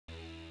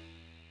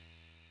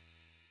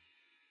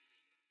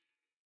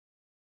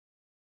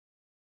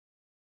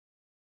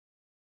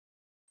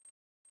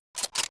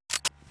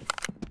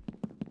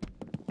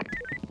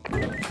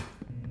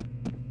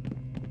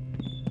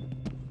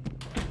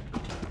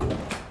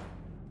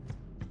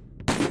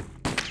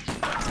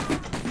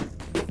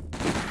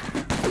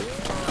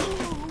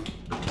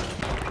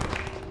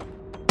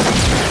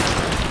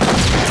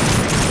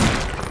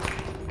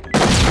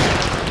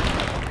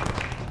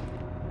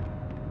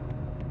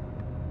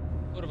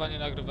Kurwa, nie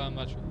nagrywałem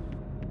meczu.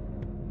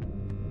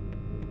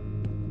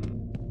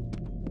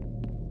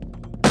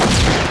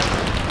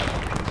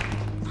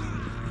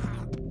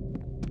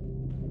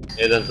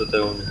 Jeden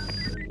tutaj u mnie.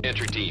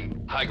 Entry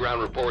team, high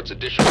ground reports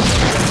additional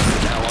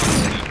suspects now on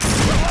scene.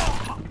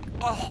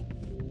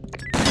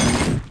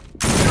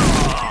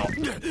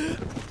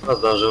 No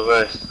zdążył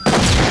wejść.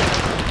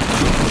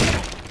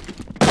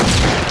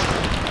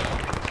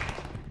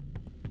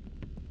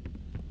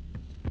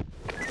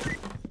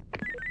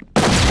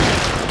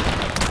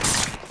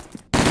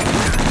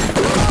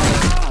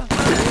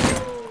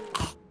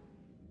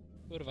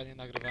 Kurwa, nie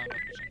nagrywałem od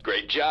początku.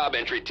 Great job,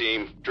 entry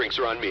team. Drinks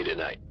are on me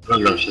tonight.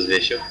 Program się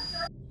zwiesił.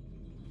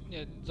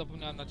 Nie,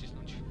 zapomniałem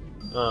nacisnąć.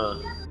 A.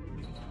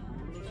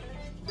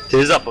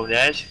 Ty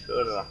zapomniałeś?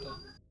 Kurwa.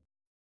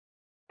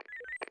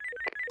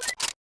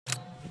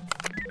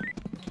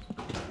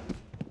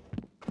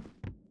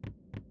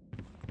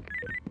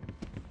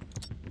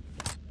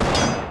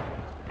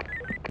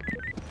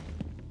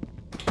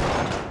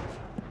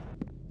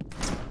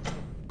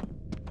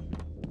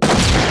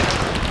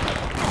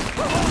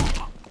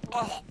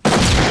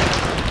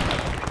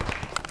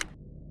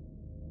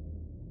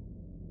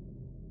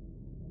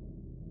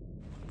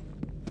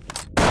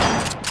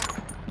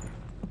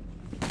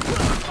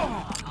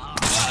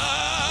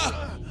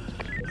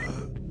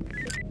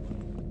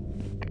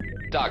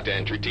 Talk to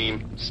entry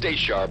team. Stay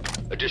sharp.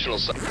 Additional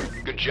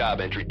Good job,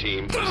 entry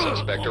team.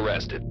 Suspect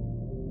arrested.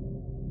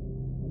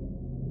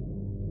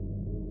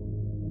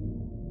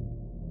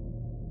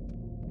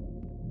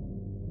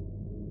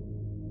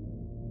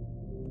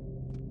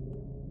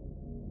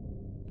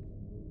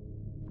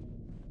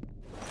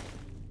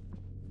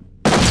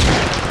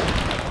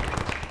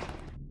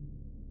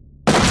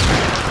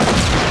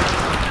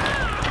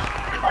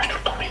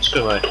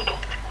 Trzymaj.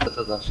 Co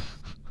to dasz?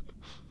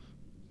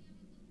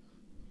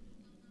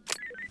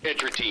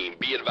 Entry team,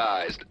 be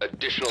advised.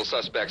 Additional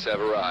suspects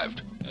have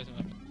arrived. Ja jestem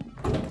na...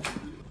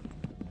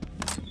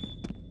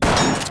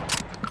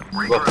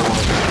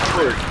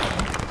 Chuj.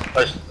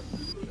 Chodź.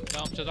 Ja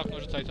mam przez okno,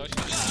 rzucaj coś.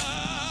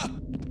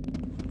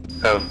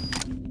 Hełm.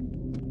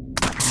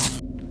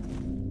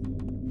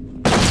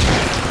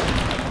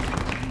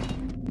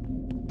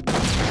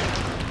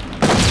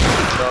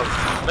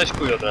 Weź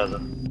kuj od razu.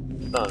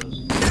 Zdążysz.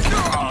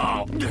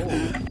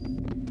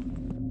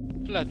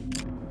 Flet.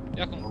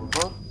 Jaką?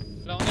 Oho.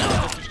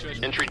 Leona, opuściłeś.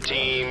 Entry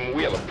team,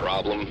 we have a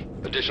problem.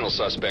 Additional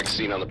suspects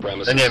seen on the Ja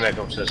premises. nie wiem jak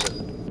on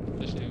przeszedł.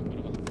 Też nie wiem,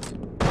 kurwa.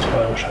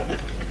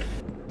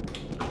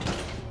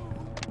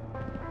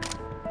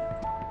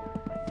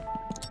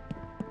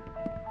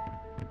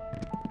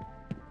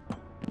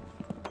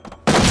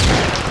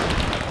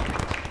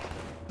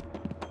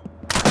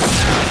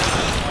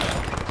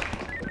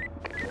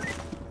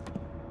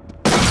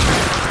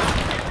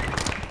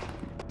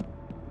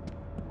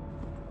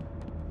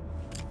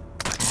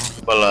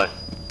 Balaj.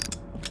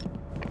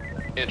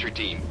 Entry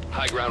team,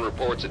 high ground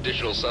reports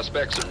additional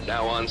suspects are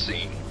now on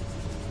scene.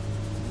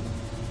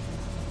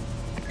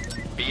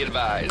 Be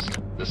advised,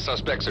 the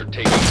suspects are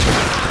taking...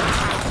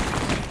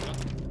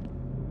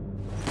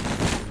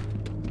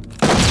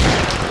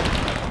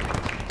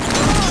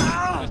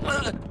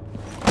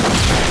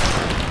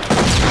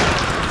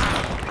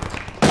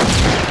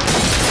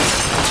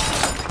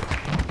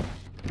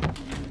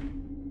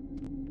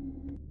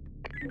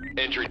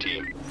 Entry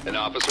team, an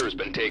officer has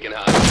been taken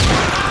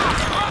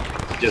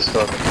hostage. Gdzie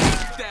schody?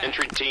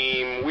 Entry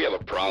team, we have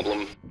a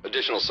problem.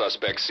 Additional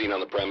suspects seen on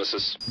the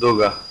premises.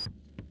 Długa.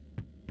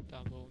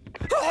 Tam, bo...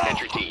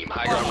 Entry team,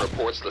 high ground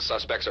reports the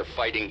suspects are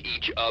fighting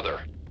each other.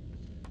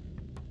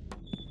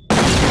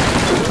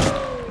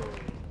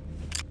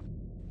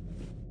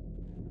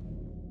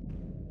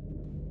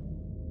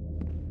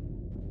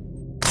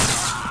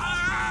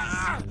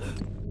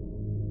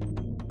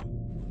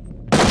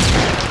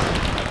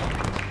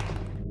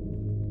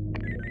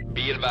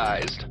 Be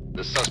advised,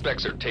 the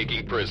suspects are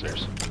taking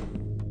prisoners.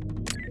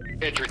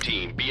 Entry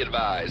team, be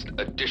advised,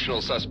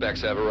 additional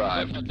suspects have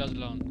arrived. Od razu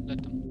Leon,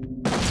 let tam.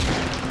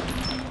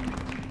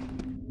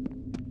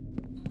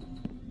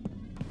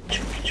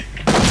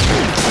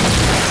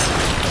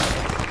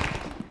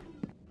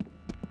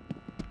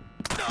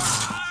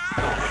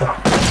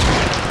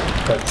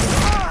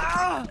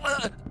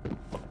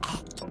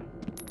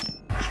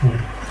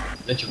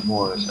 Leci w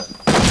murę się.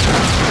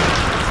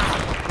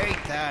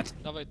 Hate that.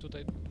 Dawaj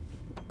tutaj.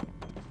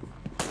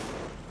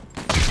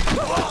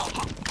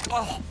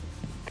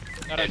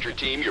 Na razie. Entry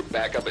team, your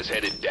backup is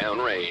headed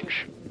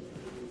downrange.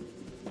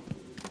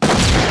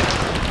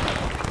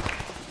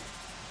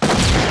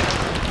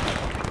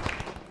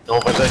 No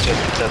uważajcie,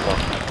 Zeto.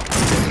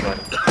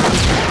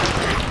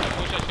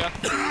 Słyszę się.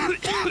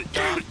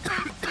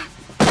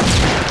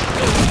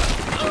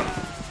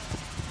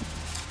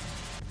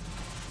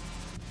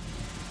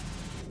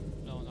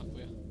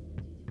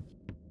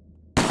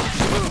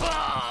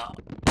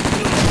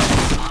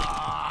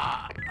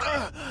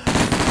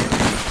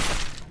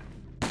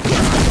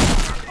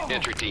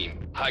 Entry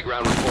team, high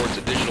ground reports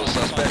additional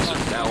suspects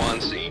are now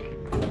on scene.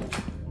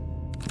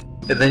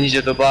 Jeden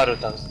idzie do baru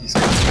tam z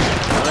bliska.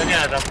 Ale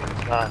nie,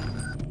 tam...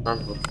 na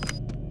dwór.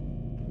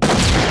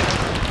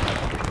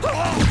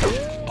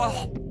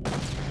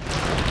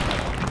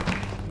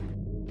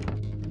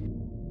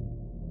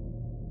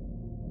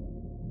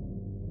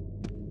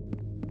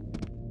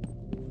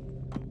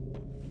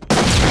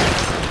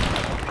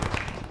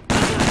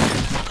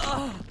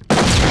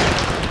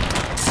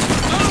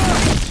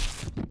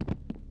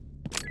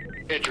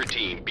 Entry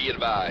team, be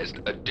advised,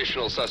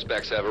 additional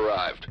suspects have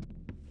arrived.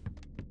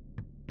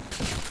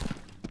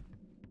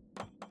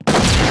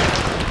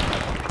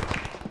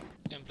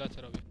 Nie wiem,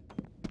 plecy robię.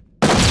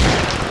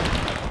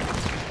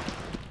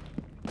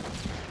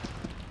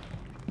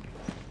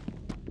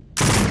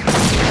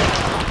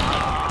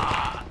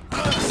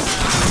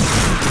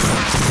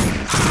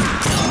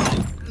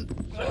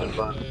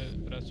 Kurwa.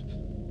 Resp.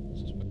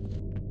 Suspekt.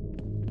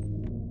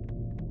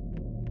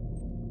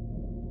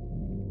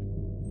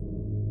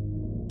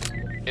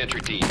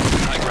 Entry team,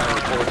 high ground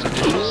reports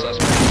additional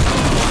suspects are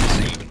now on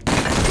scene.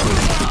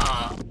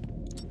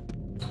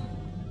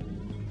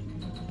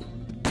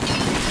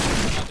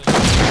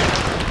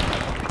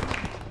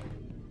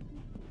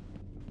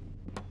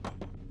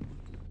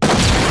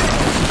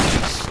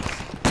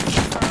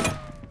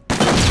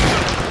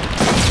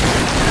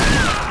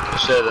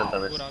 Jeszcze jeden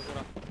tam jest. Góra,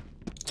 góra.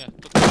 Nie,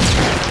 to...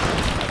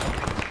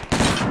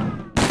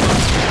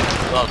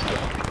 Dostał.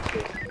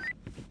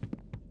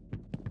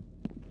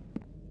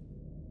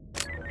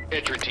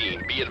 Entry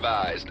team, be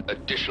advised,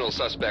 additional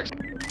suspects.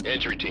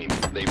 Entry team,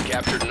 they've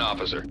captured an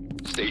officer.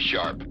 Stay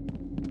sharp.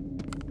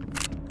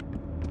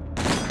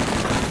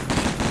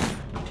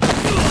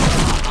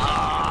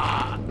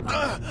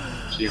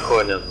 Czyli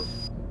chłonia był.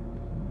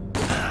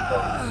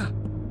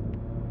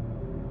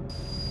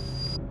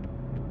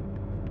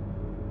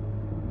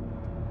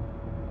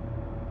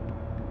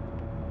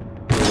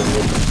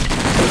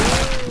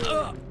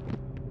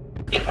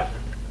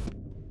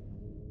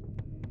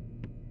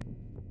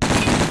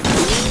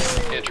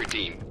 Entry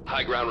team,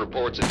 high ground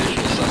reports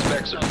additional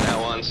suspects are now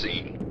on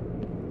scene.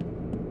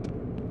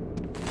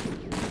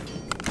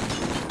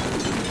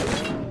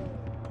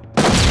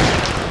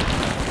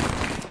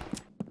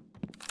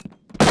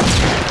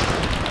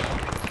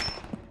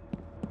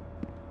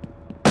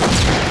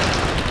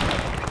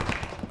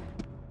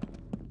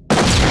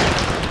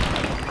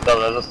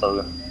 Dobra, został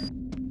go.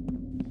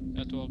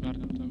 Ja tu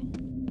ogarniam tego.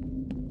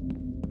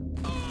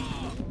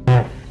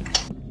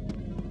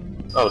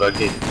 Dobra,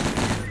 git.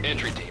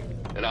 Entry team,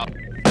 and out.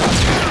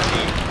 Entry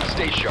team,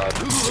 stay sharp.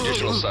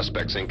 Additional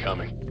suspects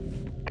incoming.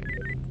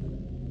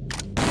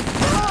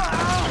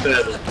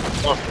 Jeden.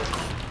 Ostał.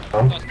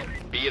 Dostał.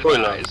 Be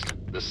Cool. advised,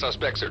 the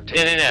suspects are Nie,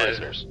 taking nie, nie.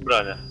 prisoners.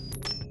 Brania.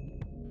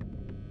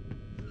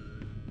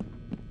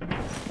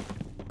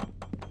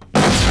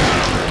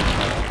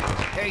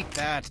 Hate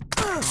that.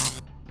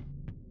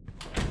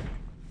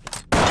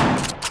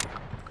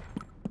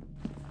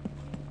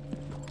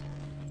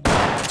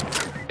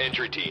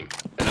 Entry team,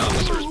 an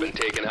officer has been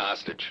taken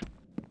hostage.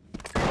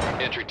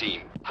 Entry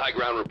team, high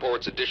ground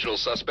reports additional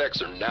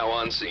suspects are now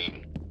on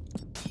scene.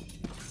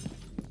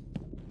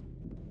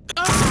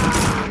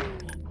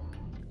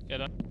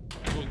 Jeden.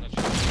 Dwóch znaczy.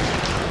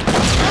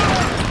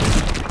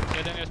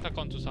 Jeden jest na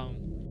końcu samym.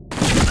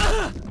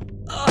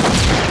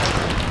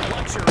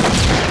 Watch your...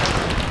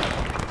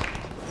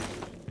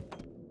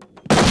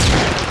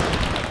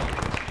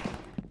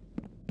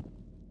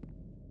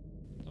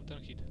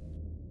 Tamten hit.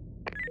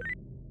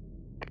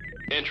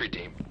 Entry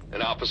team,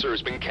 an officer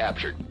has been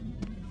captured.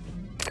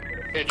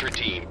 Entry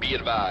team, be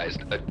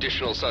advised,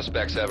 additional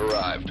suspects have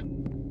arrived.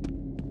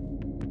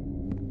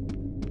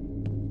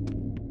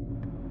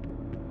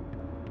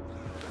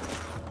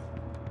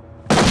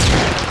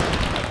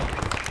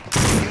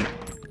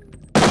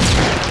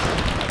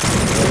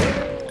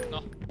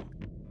 No.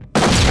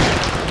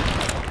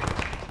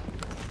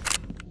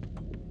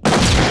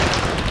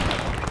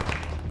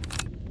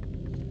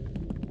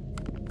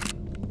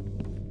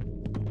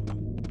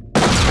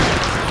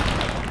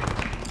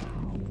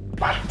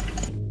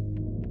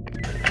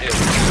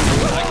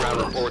 High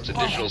ground reports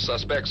additional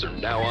suspects are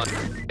now on.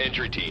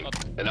 Entry team,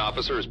 an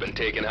officer has been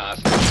taken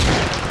hostage.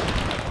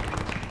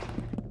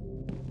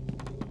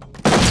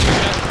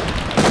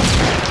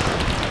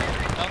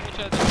 Tam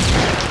uciekł.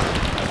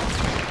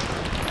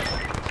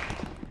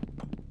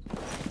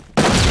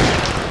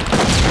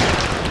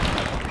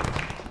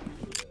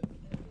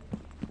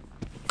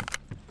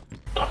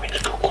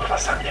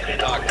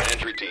 Talk to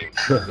entry team.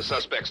 The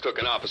suspects took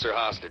an officer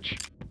hostage.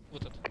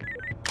 Wutet.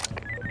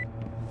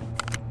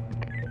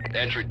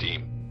 Entry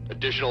team,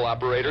 additional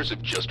operators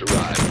have just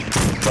arrived.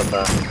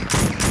 Dobra.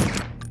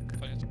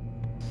 Koniec.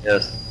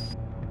 Jest.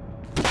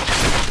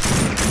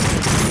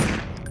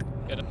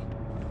 Jeden.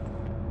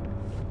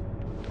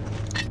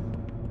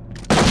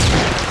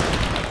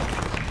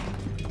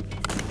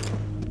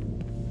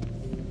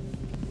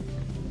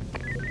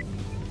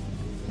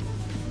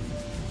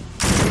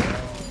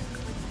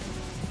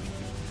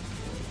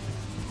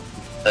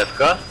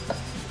 Ewka?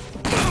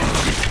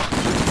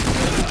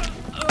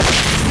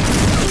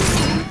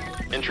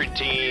 Entry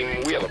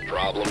team, we have a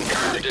problem.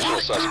 Additional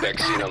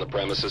suspects seen on the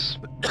premises.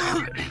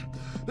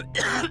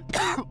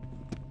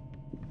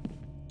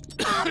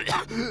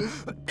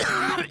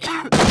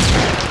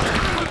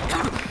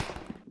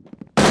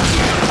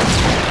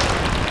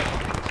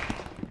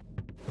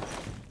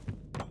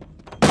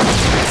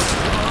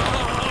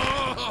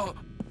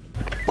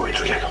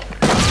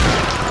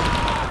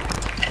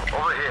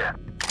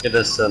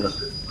 Jeden scena.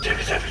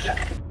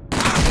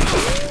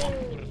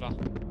 Kurwa.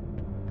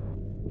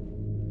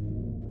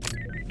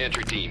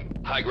 Entry team,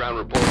 high ground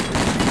report.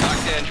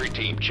 Talk to entry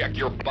team. Check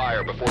your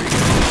fire before you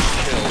get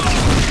killed.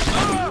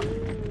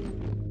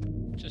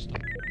 Czysto.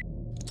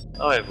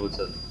 Oj, WC.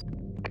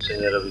 Czy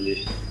nie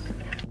robiliśmy?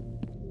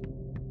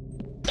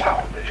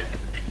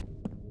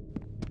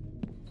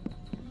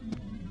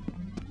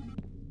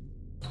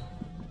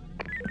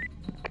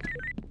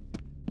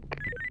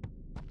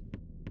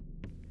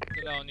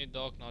 Tyle oni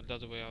do okna od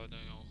razu, bo ja będę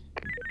ją...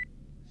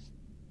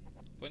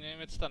 Powinien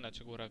mieć stanę,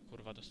 czy górę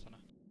kurwa dostanę.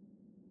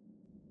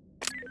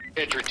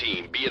 Entry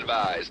team, be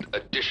advised.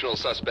 Additional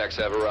suspects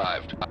have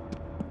arrived.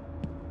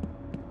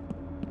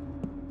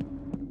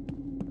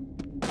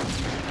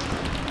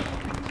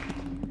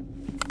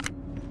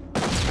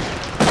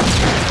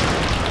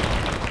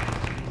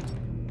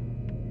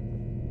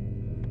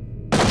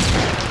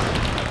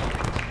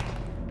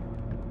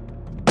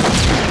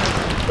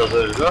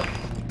 Dozujesz go?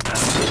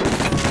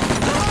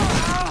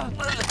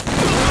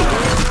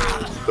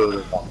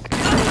 Kurwa.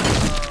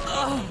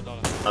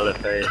 Dole. Ale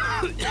fej.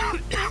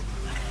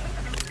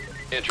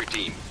 Entry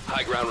team,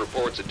 high ground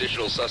reports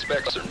additional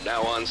suspects are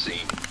now on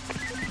scene.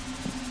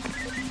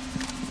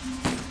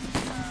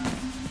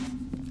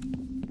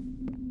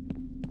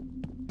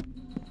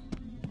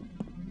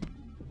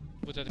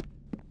 WC.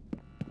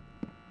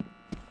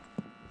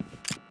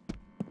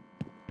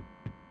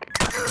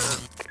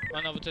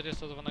 Ma na WC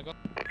stosowanego?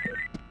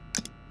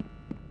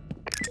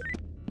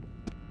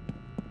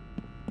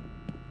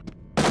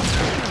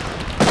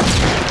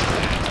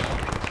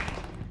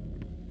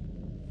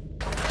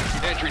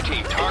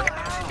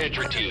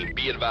 Entry team,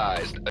 be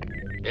advised.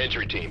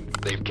 Entry team,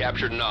 they've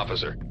captured an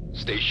officer.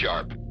 Stay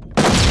sharp.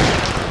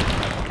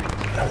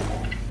 Suspect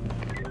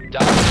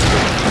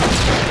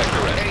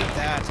arrested. Hate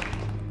that.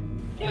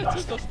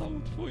 Plecy dostał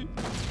twój.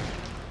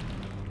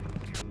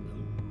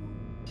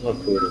 O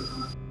kurwa.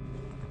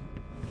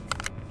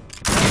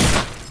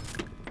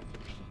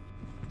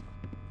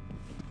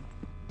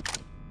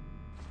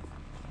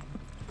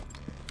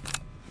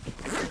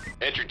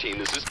 Entry team,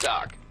 this is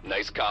Doc.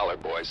 Nice collar,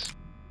 boys.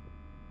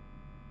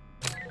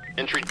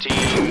 Entry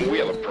team, we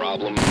have a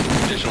problem.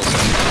 Additional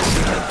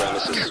suspects on the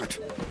premises.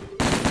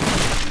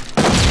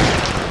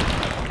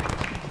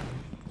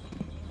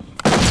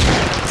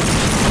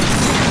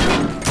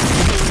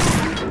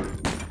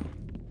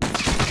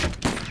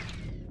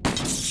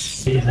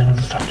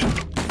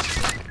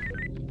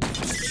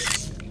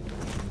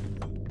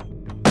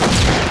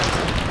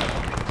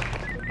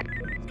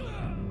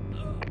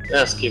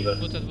 Ja skiwę.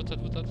 WC.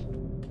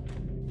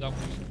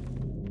 Zamknij się.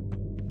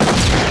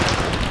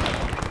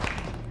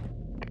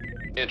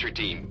 Entry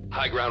team,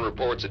 high ground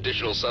reports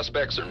additional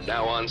suspects are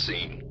now on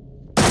scene.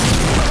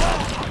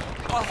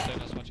 Tutaj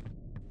nas macie.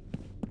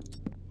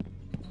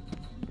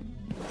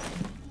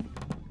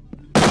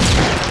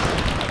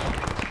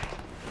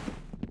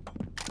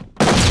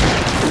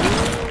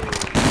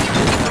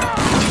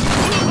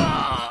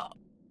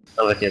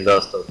 Nawet nie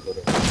dostał,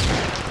 kurwa.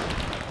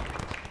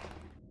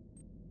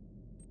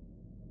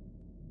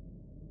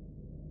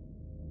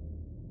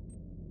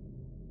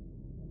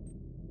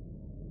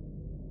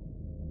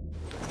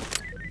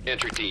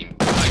 Entry team,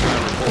 high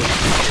ground reports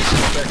additional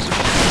suspects are...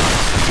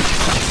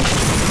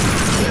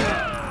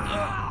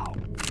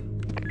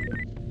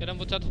 Jeden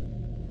WC.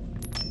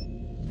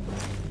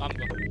 Mam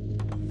go.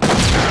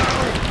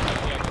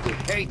 Ja go.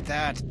 Hate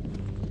that.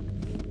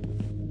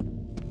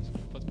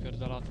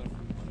 Podpierdolator.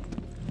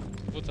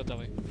 WC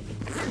dawaj.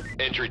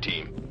 Entry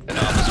team, an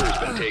officer has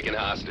been taken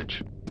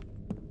hostage.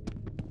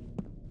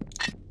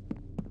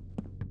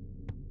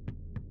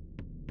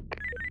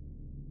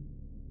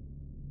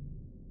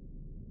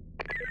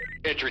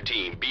 Entry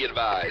team, be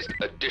advised.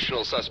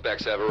 Additional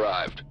suspects have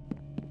arrived.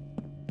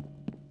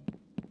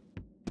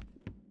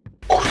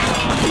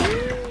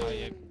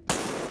 Ajek.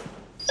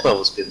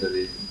 Znowu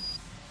spierdolili.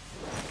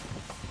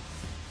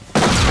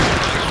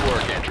 Nice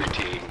work, entry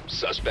team.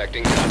 Suspect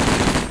in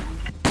custody.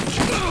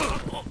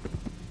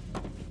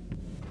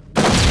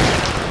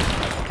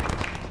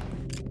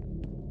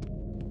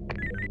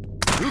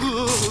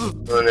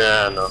 No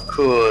nie no,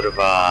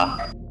 kurwa.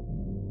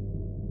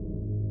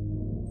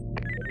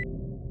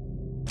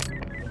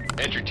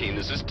 Entry team,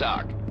 this is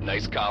Doc.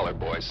 Nice collar,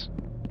 boys.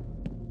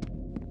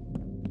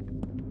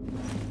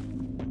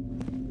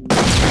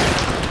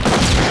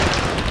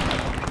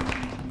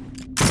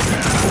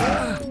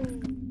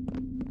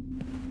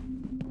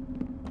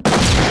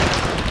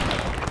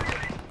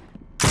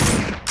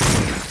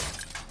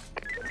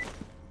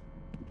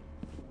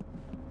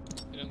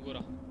 Jeden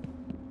góra.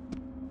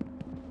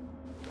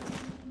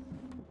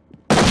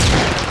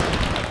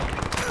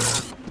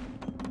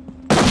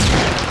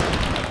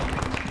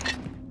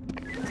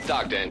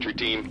 Talk to entry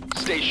team.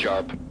 Stay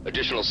sharp.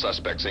 Additional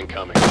suspects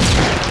incoming.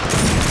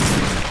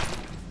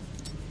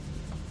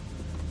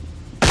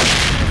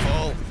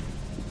 Careful.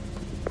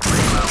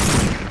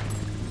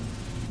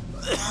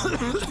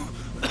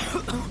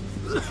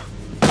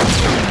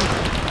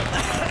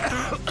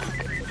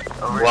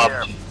 Łap.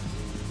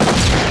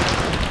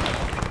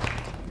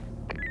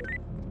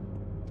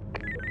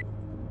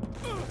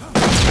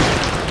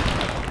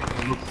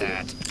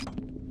 That.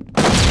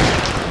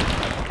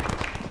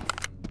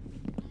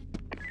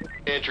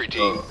 Entry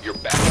team, you're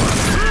back.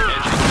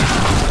 Entry team,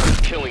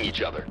 start killing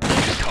each other.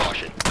 Just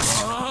caution.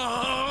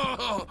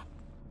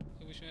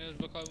 Jakbyś mnie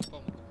zblokował, bym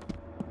pomógł.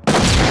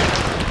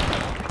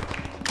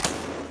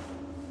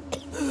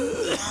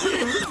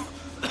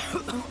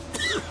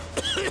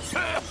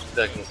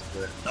 Tak nie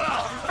spróbuję.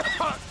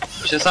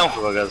 To się sam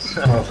chyba gaz.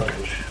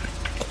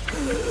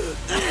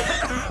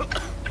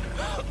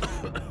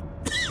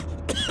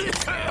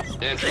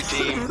 Entry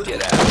team,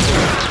 get out. This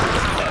was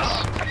a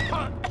mess.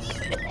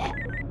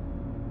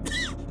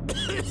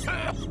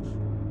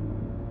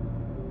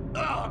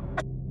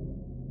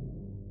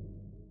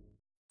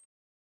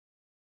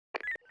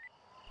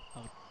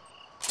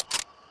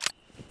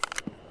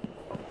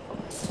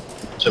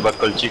 Trzeba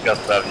kolcika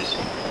sprawdzić.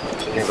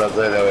 Czy nie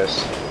zadelał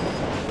jeszcze.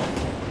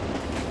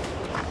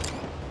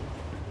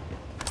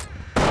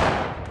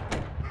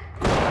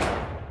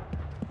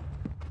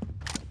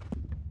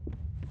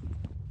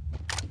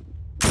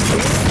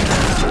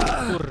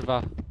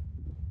 Kurwa.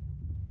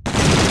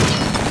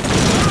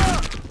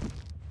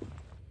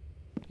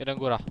 Jeden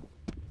góra.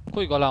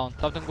 Kuj go, Leon,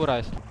 tamten góra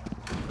jest.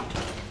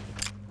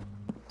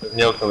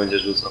 Pewnie okno będzie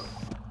rzucał.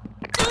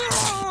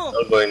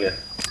 Albo i nie.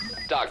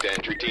 Talk to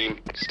entry team.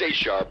 Stay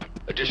sharp.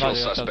 Additional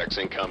Vale, suspects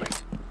incoming.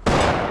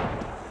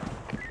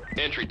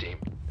 Entry team,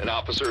 an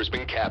officer has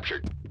been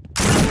captured.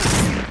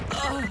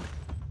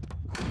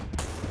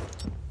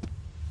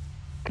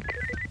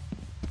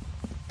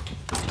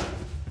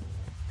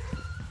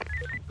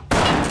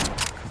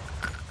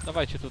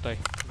 Dawajcie tutaj,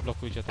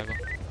 blokujcie tego.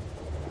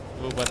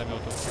 Był będę miał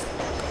tu.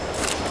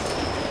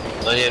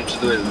 No nie wiem czy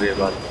tu jest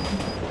wyjebany.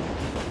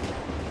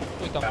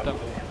 Kuj tam.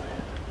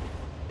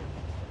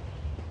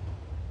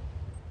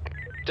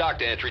 Talk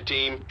to entry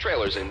team.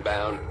 Trailers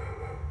inbound.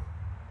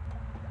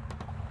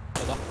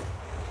 Dobra.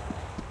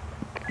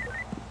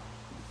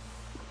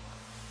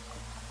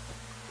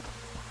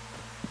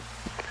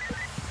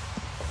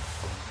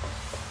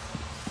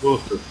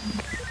 Ufy.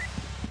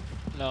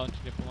 Leon ci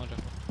nie pomoże.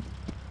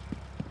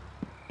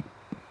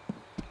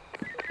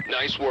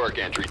 Nice work,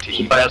 entry team.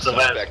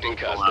 Przypajacowałem Suspect in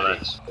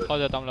custody.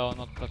 Chodzę tam, Leon,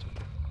 od pracy.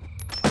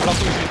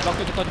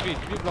 Blokuj tylko drzwi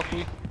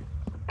blokuj.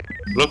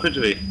 Blokuj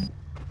drzwi.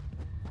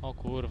 O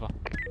kurwa.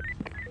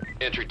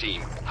 Entry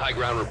team, high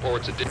ground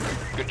reports a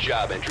good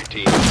job, entry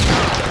team.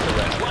 Suspect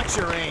arrested. Watch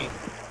your aim.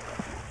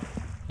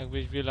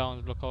 Jakbyś drzwi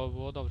Leon zblokował,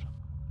 było dobrze.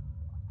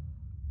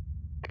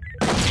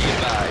 Be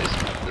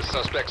advised, the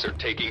suspects are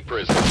taking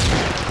prisoners.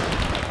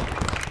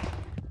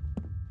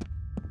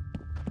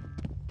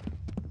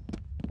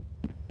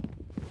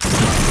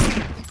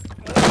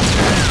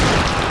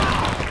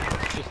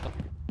 Czysto.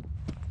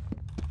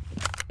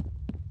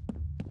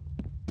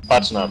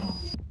 Patrz na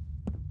to.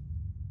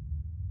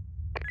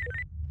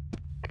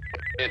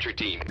 Entry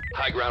team,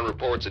 high ground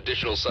reports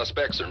additional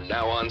suspects are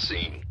now on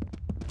scene.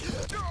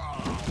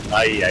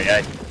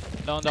 Ajajaj.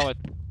 Leon, dawaj.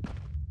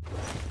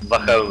 2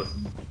 hełmy.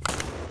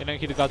 Jeden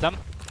hit gazem.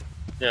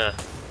 Nie.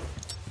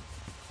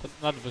 To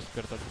nad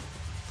wyspierdol.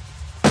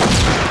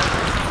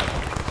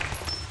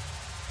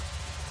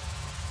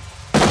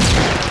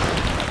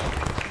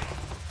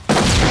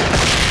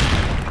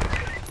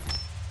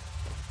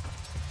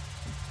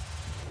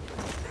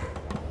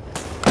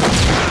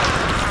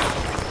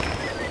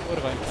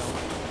 Kurwa im tam.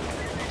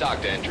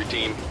 Talk to entry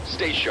team,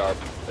 stay sharp.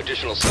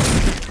 Additional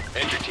suspects.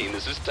 Entry team,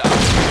 this is Tom.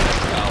 Thanks,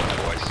 Colin,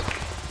 boys.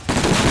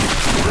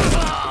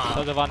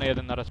 Stadowany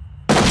jeden na raz.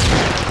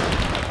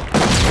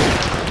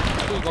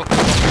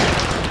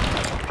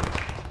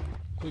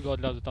 Kuj go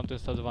od razu, tamto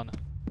jest stadowany.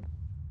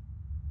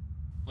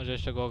 Może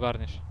jeszcze go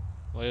ogarniesz,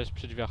 bo jest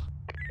przy drzwiach.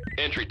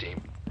 Entry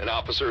team, an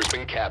officer has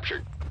been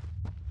captured.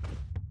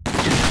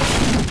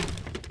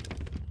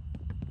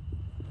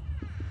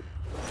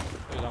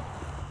 Kuj tam.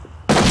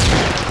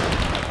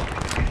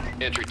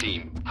 Entry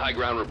team, high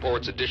ground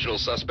reports additional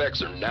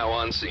suspects are now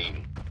on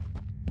scene.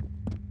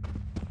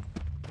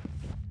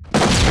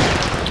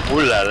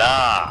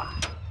 Ulala!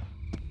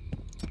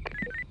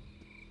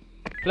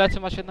 Plecy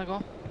masz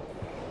jednego?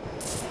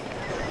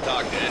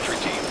 Talk to entry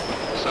team.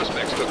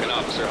 Suspects took an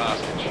officer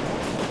hostage.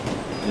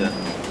 Nie.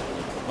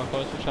 Chyba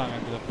koło słyszałem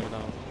jakby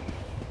zapowiadał.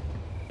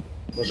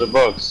 Może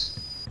box.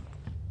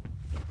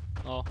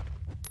 No.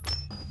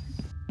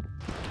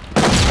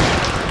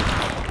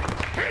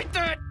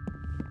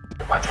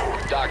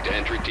 Talk to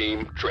entry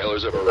team.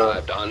 Trailers have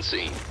arrived on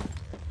scene.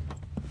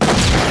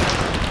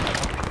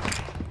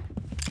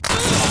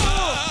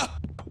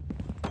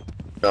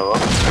 Brawo.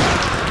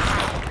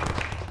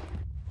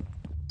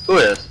 Tu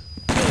jest.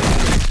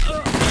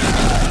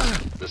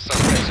 The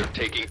suspects are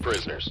taking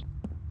prisoners.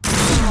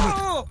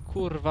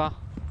 Kurwa.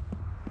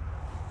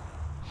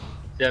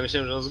 Ja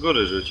myślałem, że on z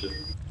góry rzucił.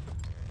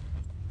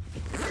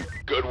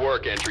 Good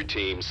work, entry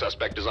team.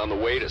 Suspect is on the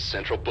way to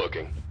central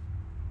booking.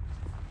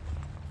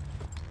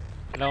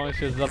 Leon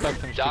się z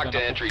ZatoXem ściga Dock to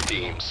na entry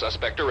team.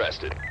 Suspect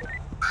arrested.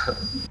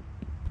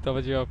 To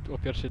będzie o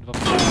pierwsze 2.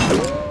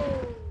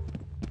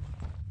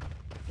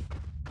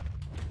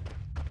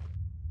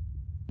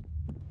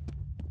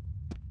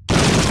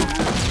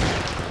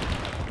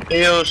 I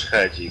już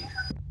hedzik.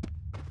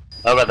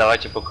 Dobra,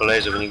 dawajcie po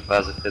kolei, żeby nikt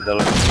bazy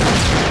wpierdolał.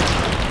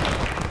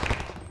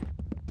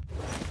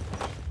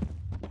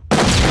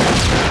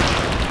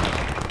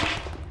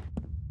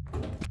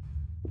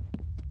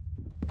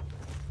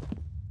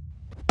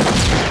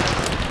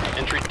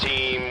 Entry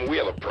team, we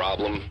have a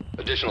problem.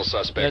 Additional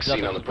suspects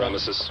seen on the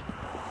premises.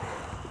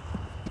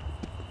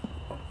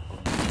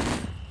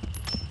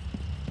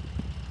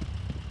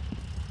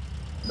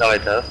 Dawaj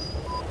teraz.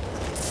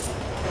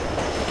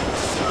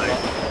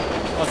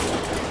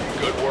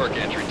 Good work,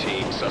 entry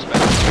team. Suspect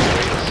is on the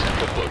way to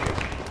central booking.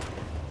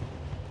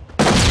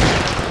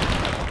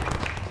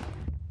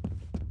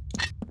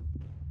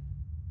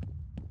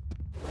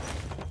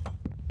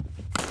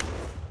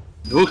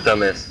 Dwóch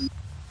tam jest.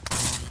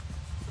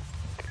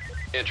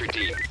 Entry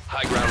team,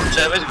 high ground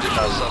Trzeba reports. być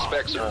Additional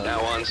suspects are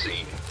now on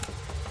scene.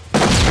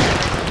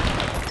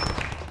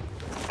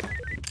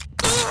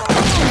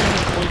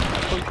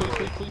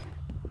 Chuj.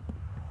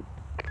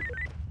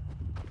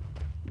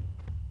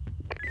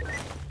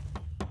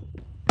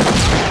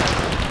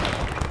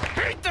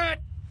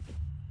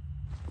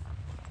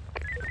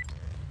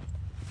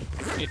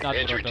 Idź na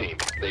Entry dół. team,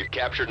 they've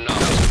captured an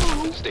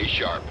officer. Stay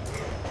sharp.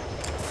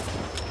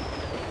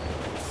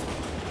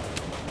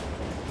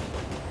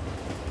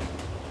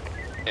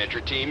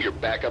 Entry team, your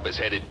backup is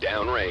headed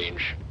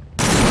downrange.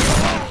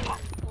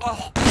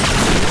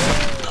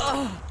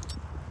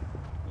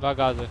 Dwa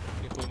gazy.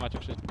 I chuj macie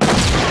wszystko.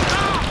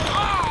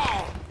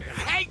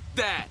 Hate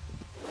that!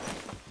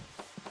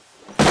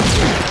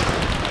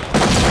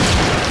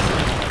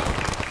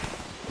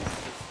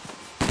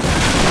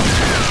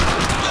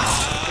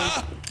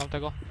 Mam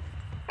tego?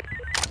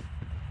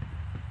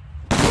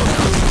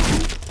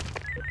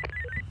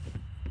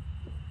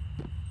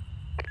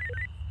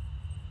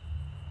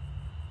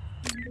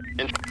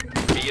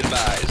 Be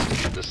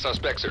advised, the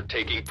suspects are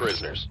taking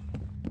prisoners.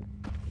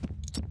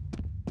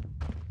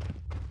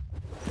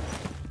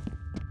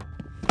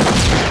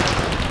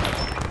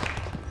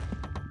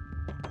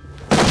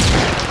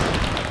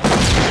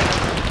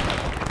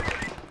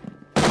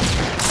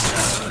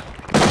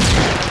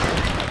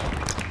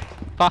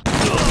 Pa!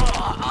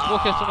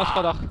 Dwóch jest tu na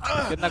schodach.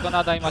 Jednego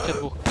nada i macie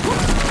dwóch.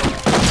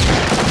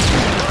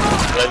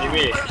 Za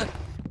nimi.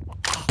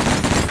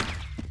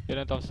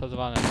 Jeden tam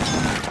wsadzowany.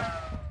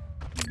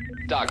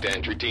 Dock to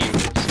entry team,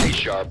 stay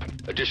sharp.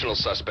 Additional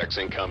suspects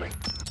incoming.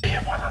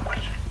 Nice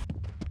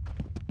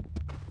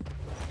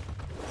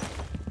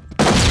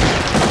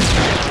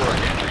work,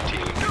 entry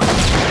team.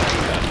 Suspect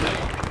in custody.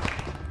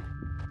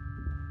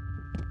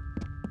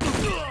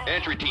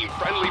 Entry team,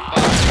 friendly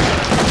fire.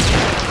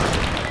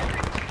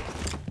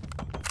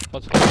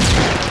 Pod schodem.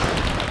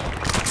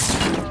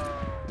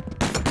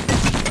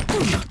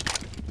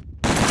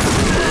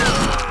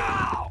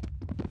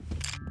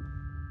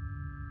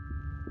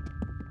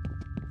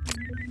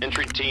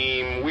 Entry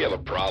team, we have a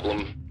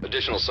problem.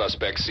 Additional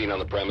suspects seen on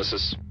the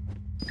premises.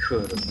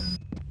 Kurde.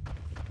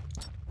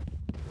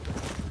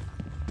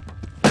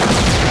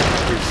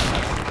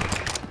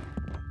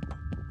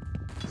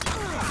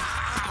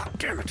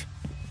 Damn it!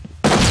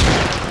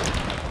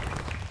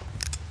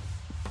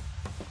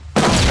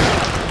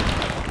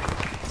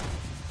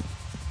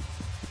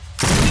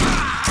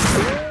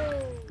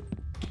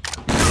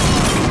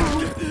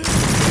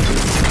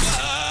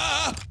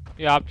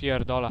 Ja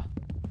pierdolę.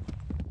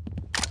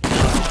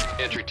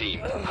 Entry team,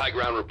 high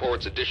ground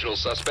reports additional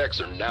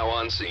suspects are now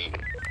on scene.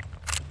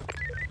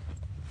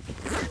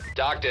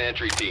 Dock to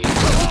entry team,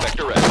 suspect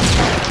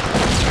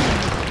arrested.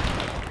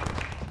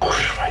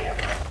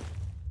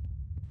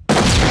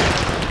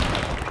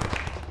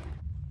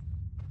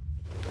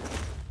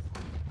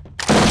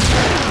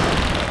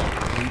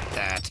 Hate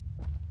that.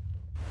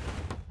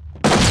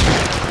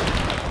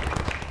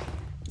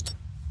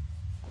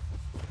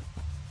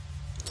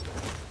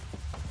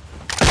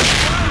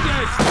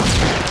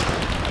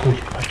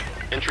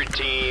 Entry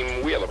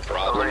team, we have a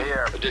problem.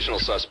 Additional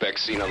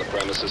suspects seen on the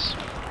premises.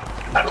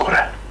 Na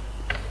górę.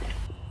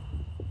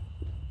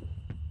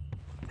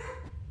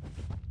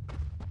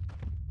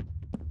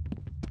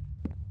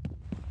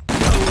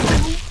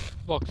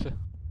 Boksy.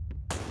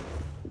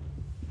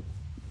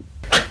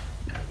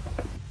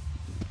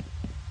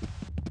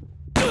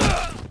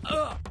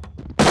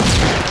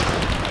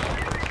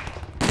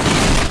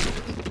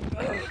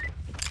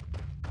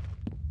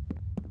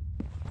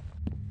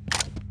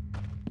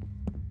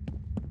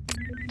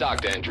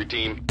 Dock to entry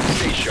team,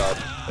 stay sharp.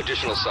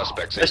 Additional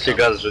suspects Weźcie incoming.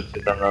 gaz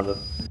rzućcie tam na dół.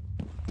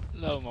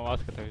 Leo ma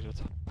łaskę, tak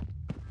rzuca.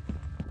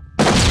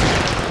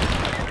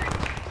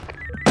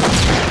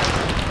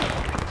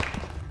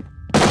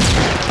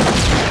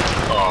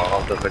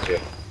 O to będzie.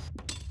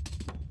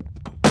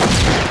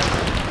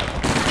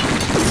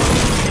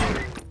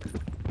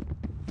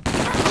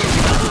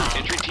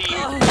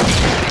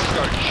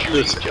 to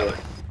each other.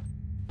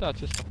 Tak,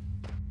 czysto.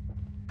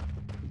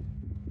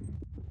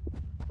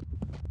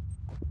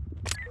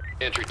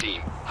 Entry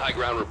team, high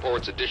ground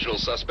reports additional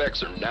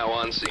suspects are now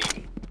on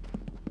scene.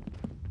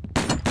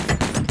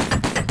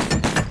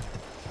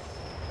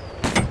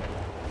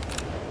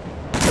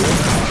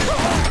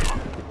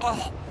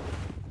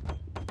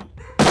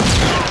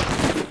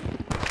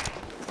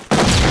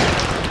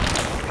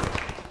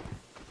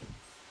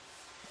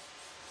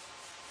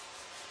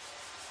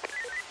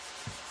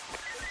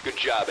 Good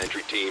job,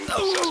 entry team.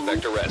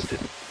 Suspect arrested.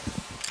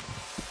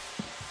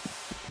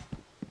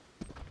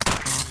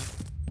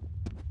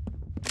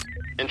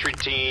 Entry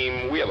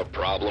team, we have a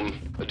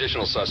problem.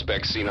 Additional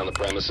suspects seen on the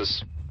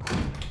premises.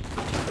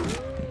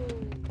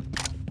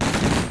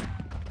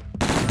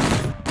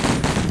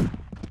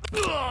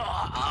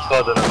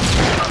 Schody na...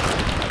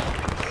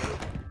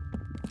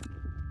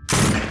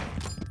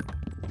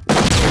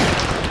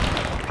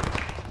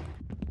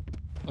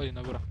 Chodzi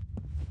na górę.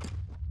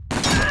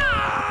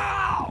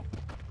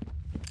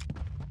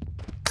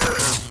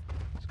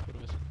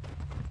 Skurwys.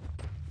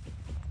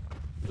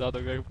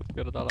 ZatoX jak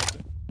podpierdala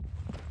ty.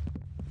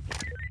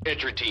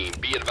 Entry team,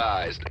 be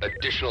advised.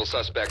 Additional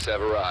suspects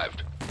have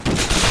arrived.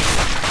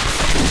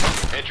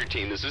 Entry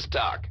team, this is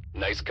Talk.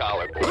 Nice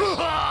collar, boys.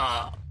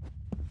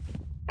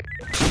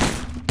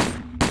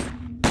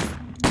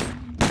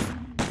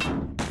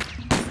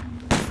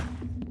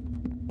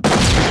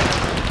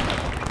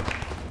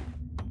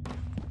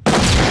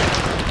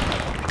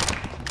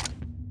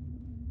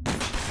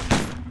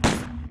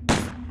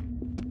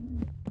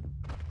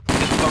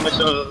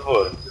 Myślę, że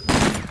dwór.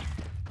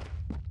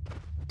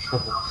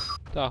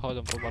 Tak,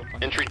 chodzą po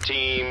balkonie. Entry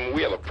team,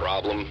 we have a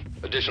problem.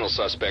 Additional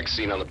suspects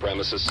seen on the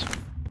premises.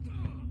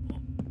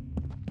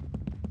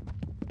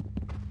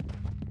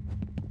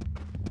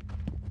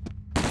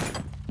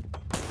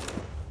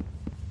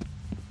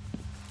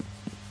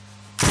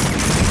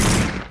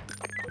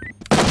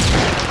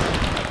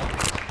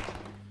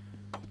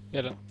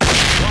 Jeden.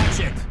 Watch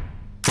it!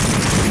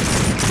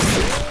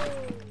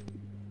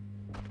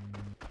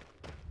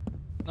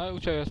 No i u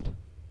ciebie jest.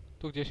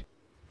 Tu gdzieś.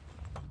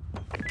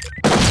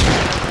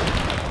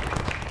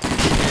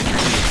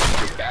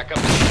 Your backup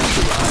is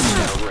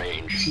down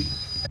range.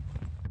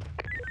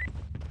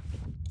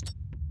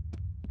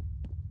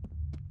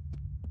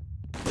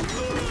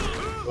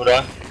 Góra.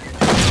 An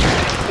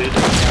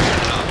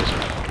officer.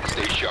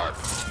 Stay sharp.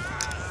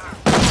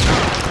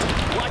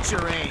 Watch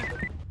your aim!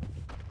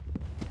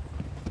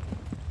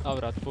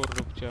 Dobra, twór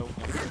róbcie u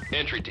mnie.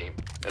 Entry team,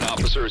 an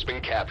officer has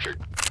been captured.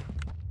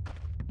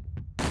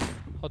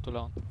 Chodź tu,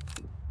 Leon.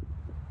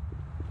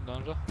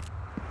 Dążę?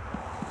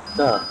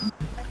 Tak.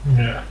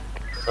 Nie.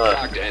 Tak.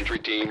 Talk to entry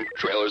team.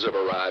 Trailers have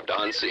arrived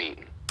on scene.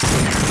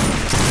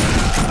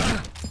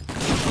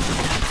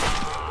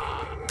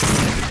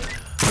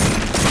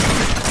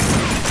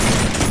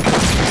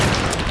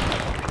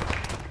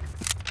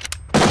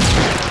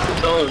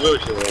 Co on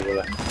rzucił w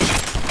ogóle?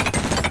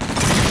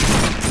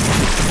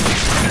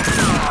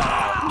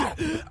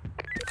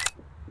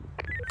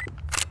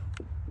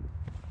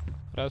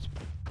 Raz.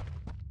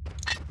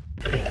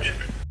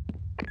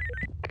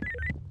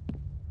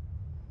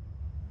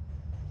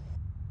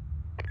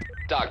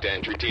 Talk to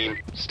entry team.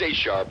 Stay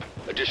sharp.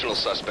 Additional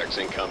suspects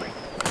incoming.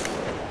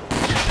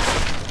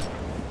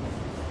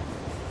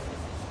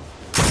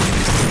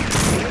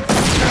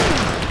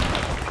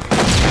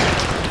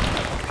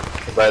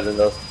 Chyba jeden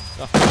dos.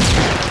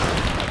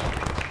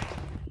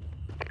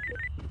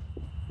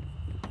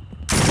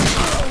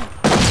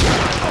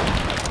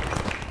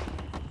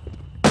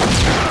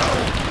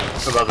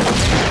 Chyba dwóch.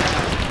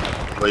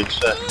 Bo i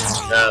trzech.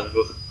 Ja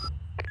dwóch.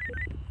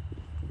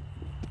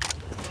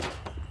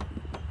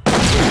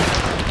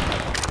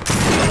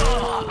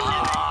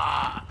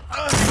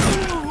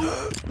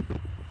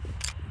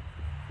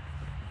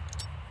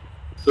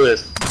 Tu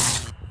jest.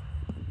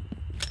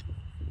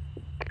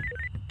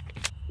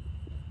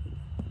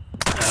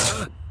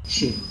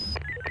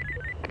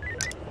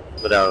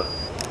 Brawo.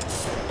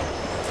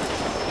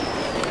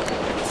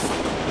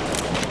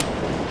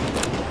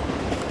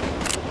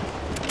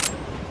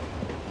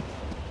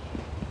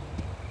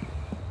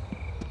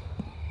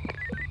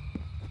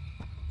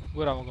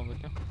 Góra mogą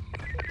być, nie?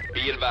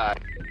 Be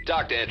advised.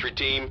 Talk to entry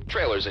team.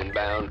 Trailers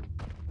inbound.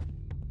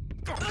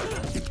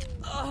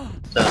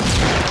 Tak.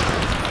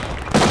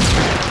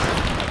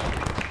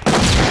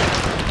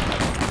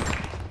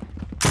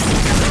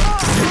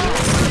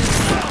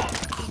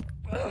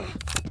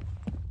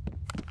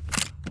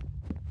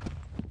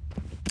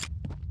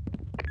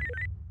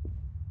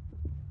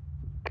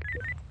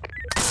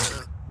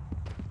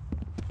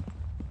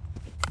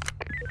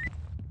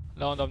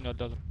 Leon do mnie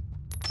od razu.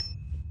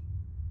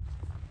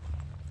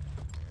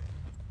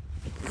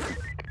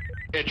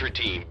 Entry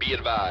team, be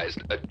advised.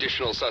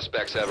 Additional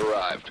suspects have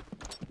arrived.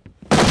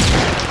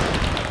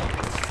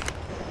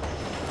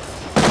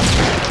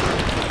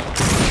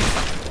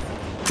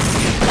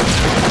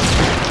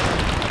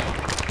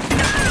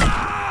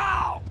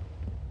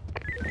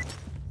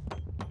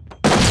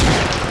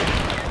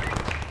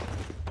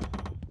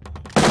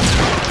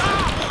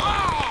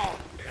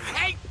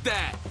 Hey!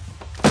 that!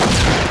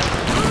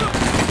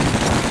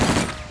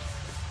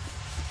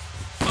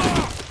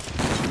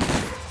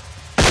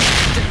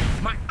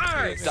 My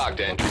eyes! Dock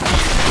to entry.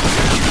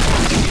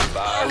 Be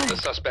advised, the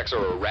suspects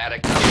are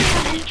erratic and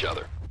shooting each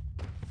other.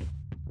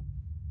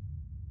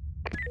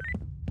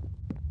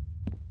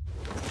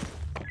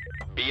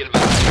 Be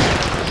advised,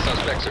 the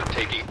suspects are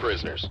taking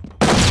prisoners.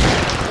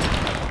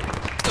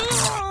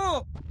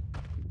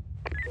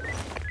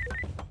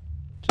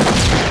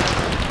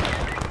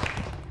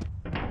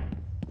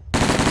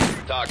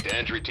 Dock to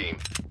entry team.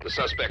 The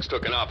suspects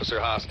took an officer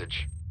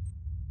hostage.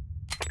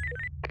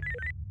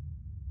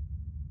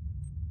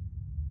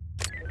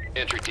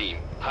 Entry team.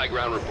 High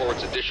ground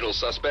reports additional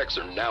suspects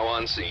are now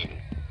on scene.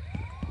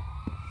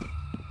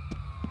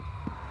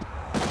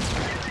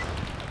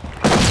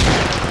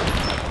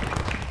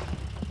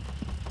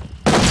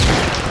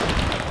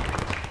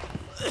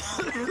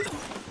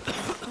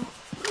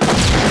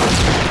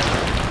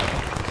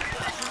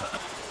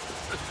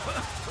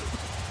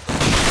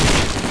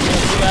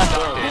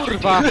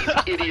 Kurwa!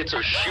 These idiots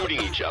are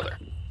shooting each other.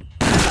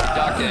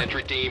 Dock to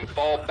entry team.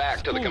 Fall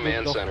back to the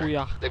command Do center.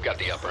 chuja. They've got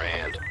the upper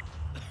hand.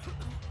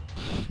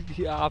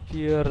 Ja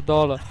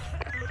pierdolę.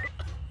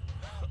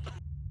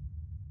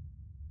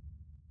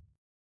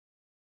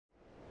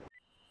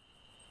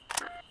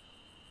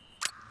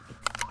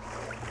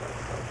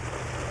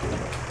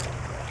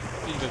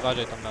 Idź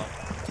wyważaj tam na.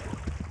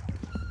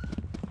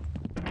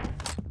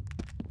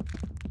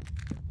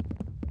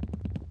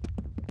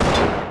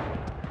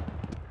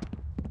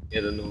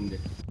 Jeden u mnie.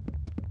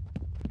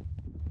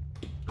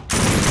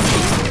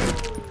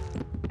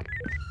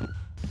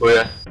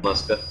 Dziękuję.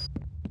 Maskę.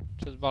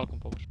 Przez balkon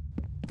pomóż.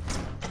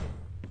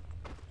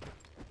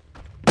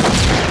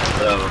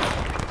 Brawo.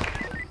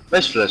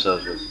 Weź flesza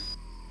rzuć.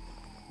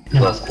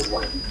 Maskę.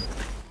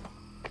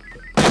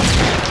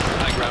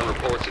 High ground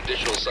reports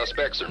additional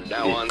suspects are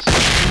now on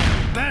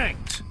scene.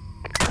 Thanks!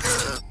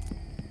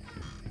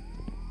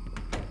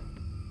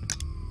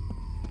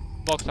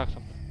 W boksach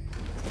są.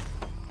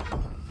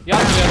 Ja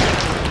tu jestem,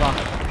 kurwa.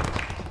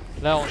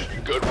 Leon.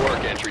 Good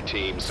work, entry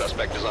team.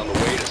 Suspect is on the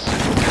way to...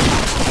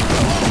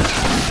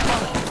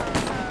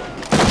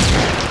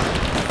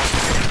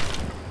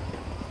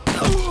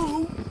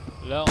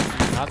 Leon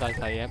nadal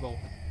zajebał.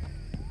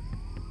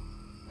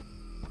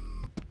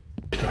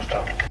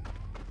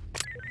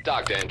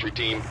 Dock to entry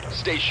team.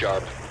 Stay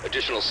sharp.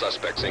 Additional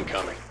suspects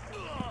incoming.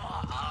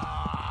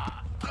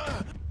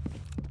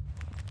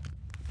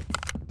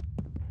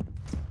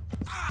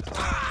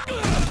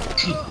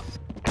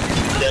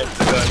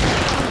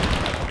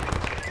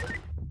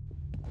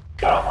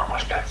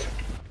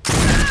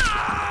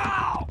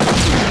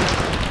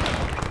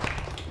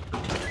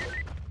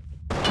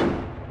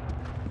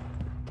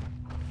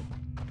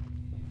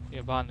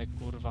 Jebany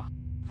kurwa.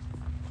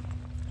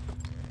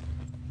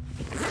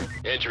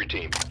 Entry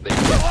team.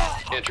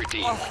 Entry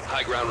team.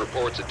 High ground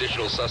reports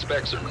additional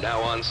suspects are now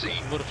on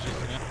scene. Gór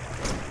wszyscy, nie?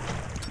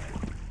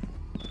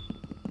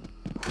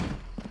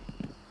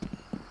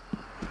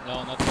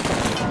 Leon, no to...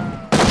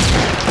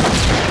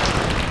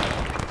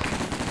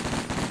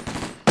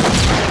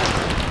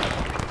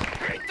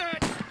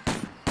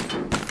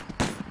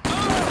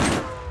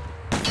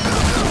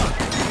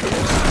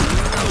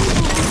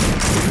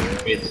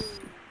 Nic.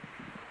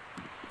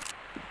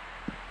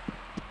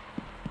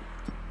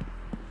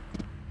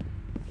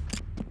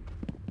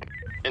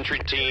 Entry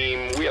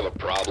team, we have a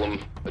problem.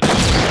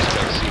 Additional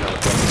suspects seen on the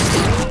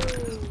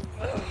premises.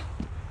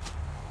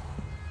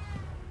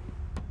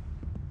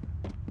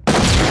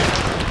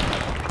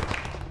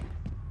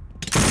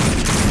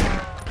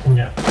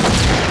 Nie.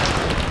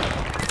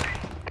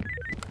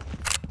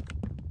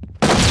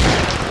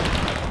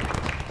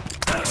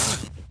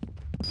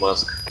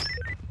 Mask.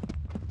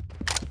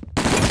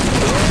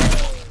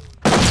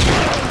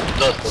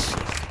 Dostał.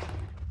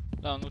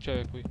 Leon,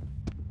 uciekaj kuj.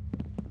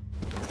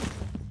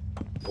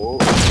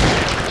 Entry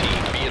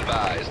team, be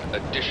advised.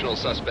 Additional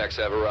suspects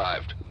have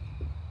arrived.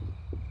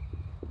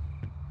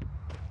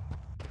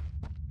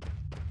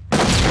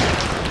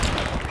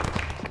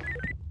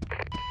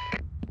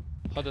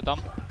 Chodzę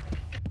tam.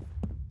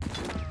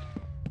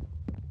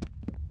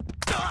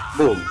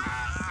 Boom.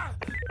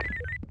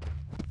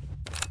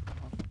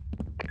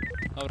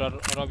 Dobra,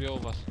 robię u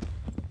was.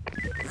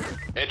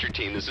 Entry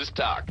team, this is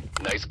Doc.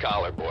 Nice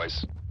collar,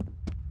 boys.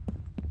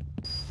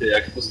 Ty,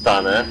 jak tu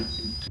stanę.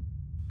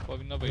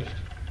 Powinno wyjść.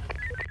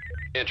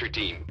 Entry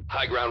team,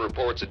 high ground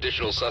reports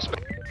additional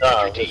suspects.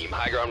 Tak, Entry team,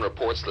 high ground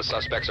reports the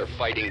suspects are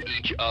fighting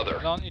each other.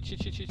 Leon, idź.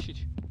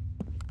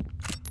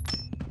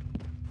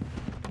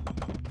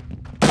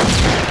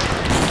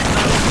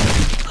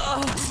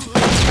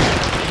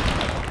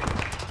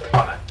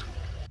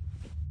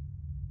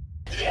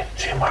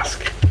 Dwie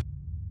maski.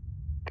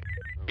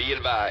 Be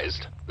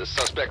advised, the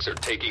suspects are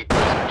taking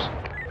prisoners.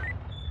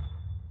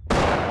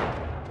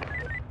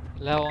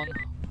 Leon,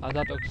 a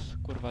ZatoX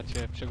kurwa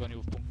cię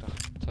przegonił w punktach.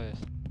 Co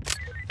jest?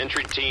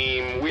 Entry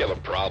team, we have a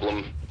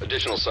problem.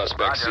 Additional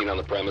suspects seen on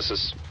the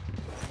premises.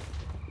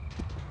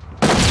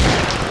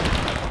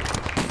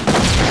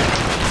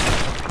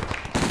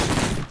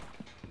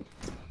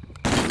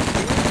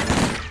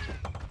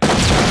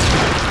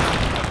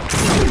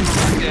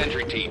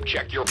 Entry team,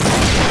 check your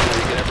before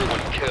you get everyone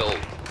killed.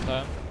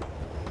 Dałem.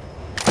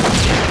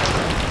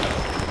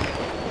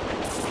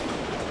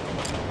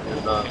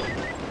 No.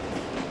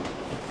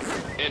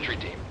 Entry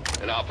team,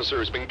 an officer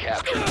has been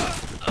captured.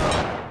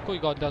 Kuj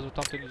go od razu,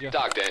 tamten idzie.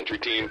 Dock to entry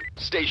team.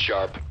 Stay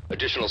sharp.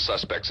 Additional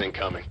suspects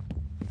incoming.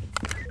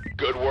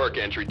 Good work,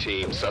 entry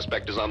team.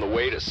 Suspect is on the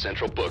way to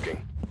central booking.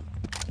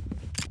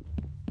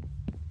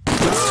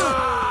 Tego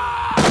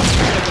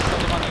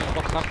spodobany w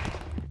boksach.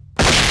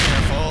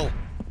 Careful.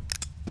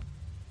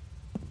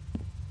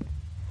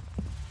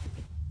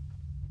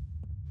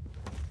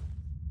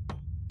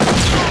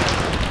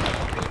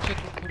 Kurczę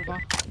tu kurwa.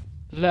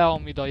 Leo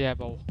mi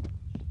dojebał.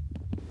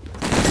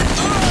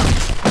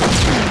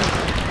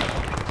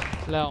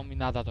 Leo mi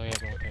nada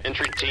dojebał. Ty.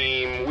 Entry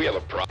team, we have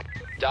a problem.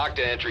 Dock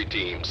to entry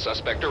team.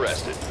 Suspect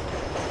arrested.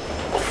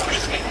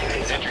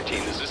 Entry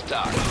team, this is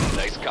Doc.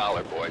 Nice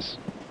collar, boys.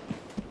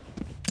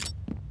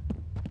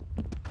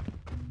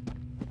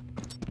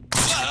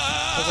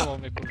 Pozował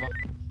mnie kurwa.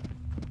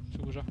 Przy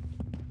górze.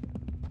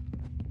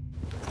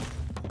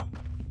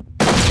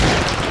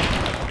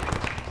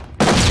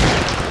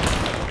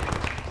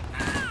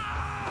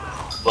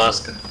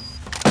 Maska.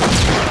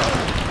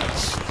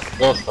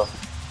 Dostał.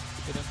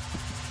 Jeden.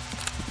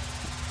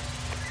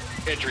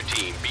 Entry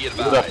team, be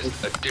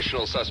advised.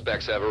 Additional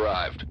suspects have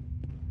arrived.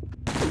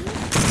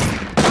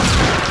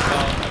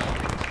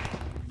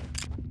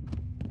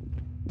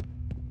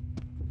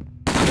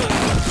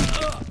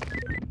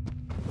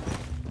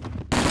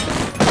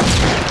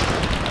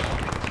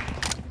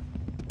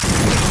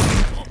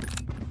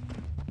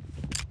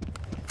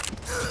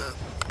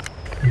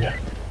 Nie,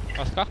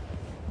 Maska?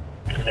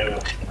 nie wiem,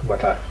 chyba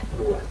tak,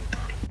 było.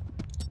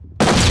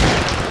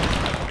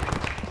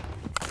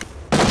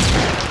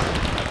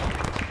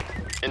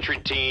 Entry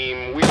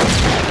team, we have a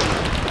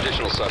problem.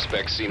 Additional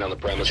suspects seen on the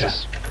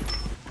premises.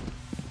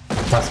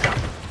 Maska.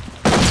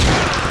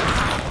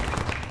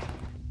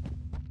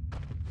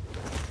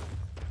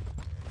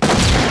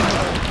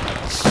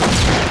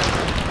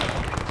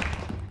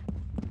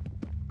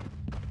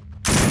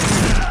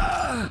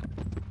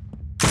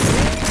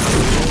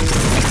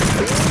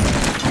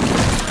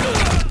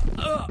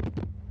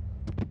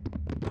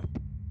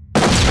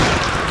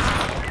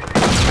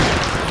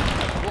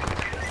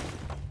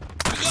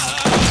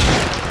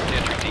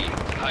 Entry team,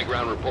 high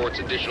ground reports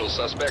additional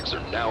suspects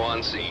are now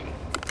on scene.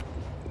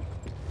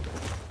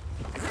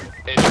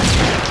 Entry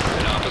team,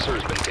 an officer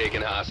has been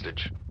taken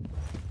hostage.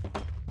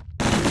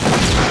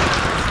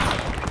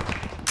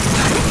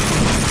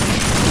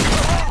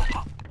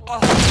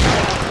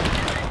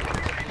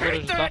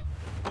 Góry rzuca.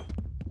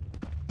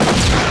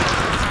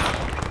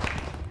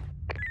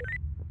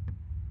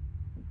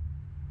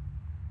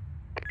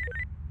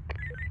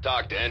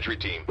 Talk to entry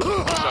team.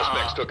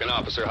 Suspects took an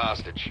officer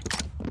hostage.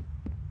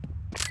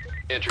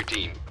 Entry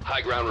team,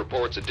 high ground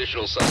reports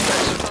additional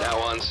suspects are now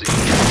on scene.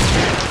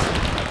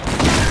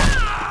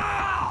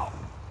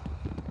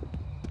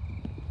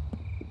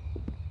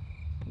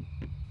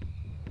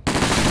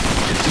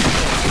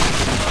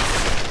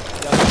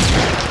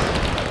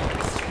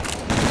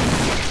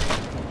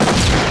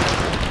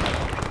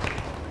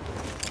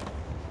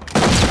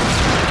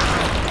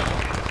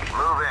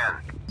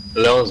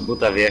 Leon z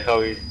buta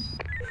wjechał i...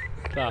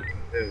 Tak.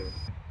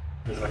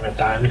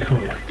 Zamiatałem i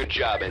chuj. Good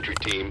job, entry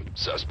team.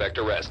 Suspect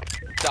arrest.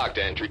 Talk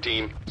to entry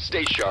team.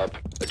 Stay sharp.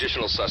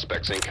 Additional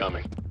suspects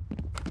incoming.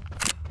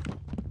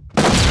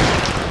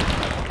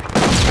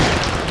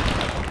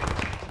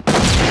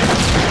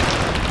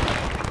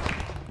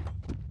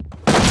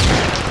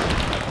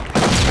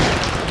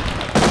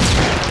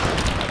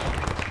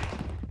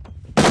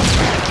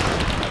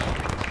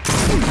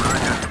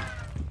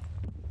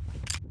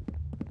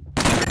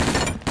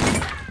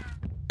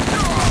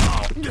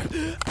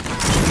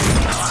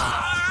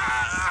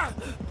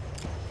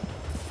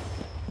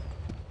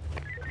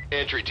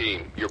 Entry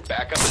team, your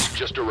backup has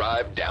just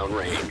arrived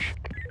downrange.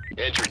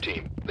 Entry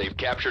team, they've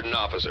captured an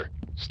officer.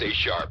 Stay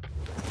sharp.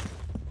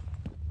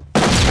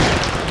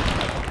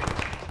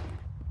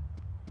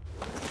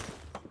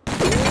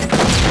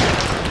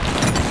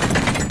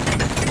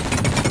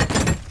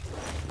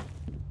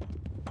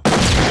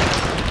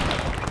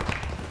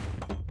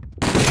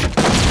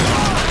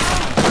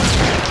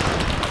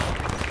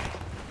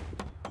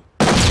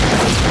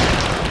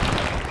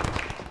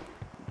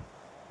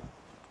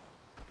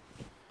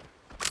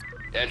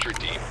 Entry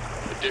team,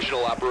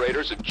 additional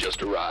operators have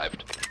just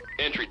arrived.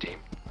 Entry team,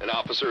 an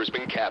officer has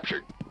been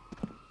captured.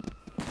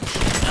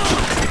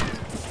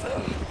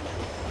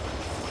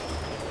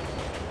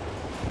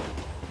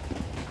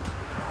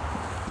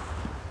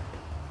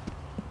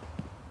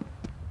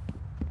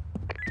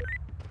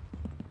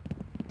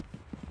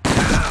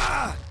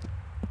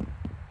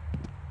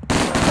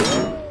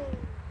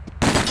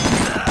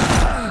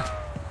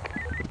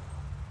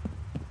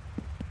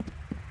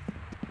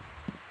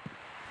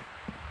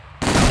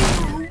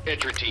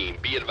 Entry team,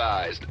 be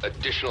advised.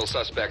 Additional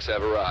suspects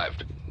have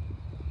arrived.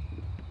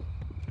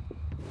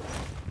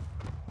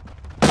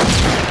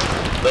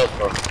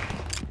 Dostał.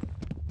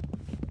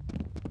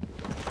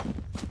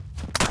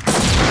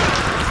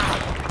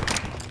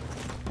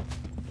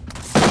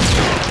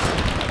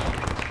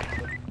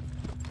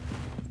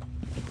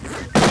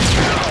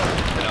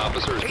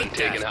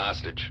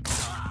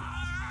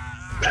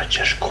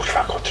 Przecież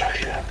kurwa go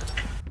trafiłem.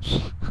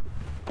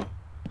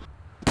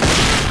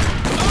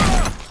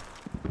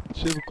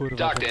 Czym kurwa?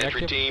 Dock to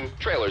entry Jakie? team,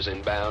 trailers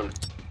inbound.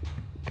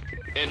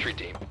 Entry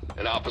team,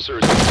 an officer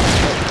is...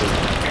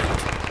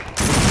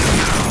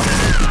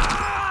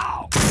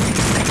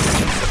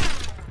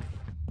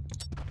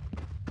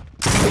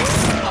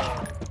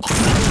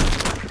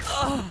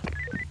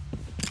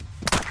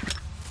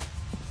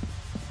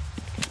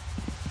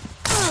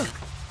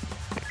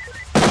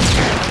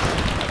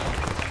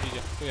 On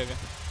idzie, chujowie.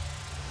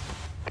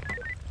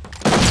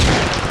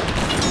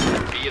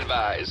 Be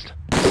advised,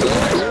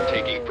 suspects are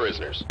taking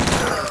prisoners.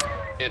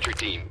 Entry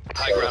team,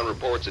 high ground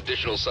reports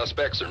additional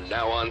suspects are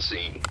now on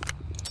scene.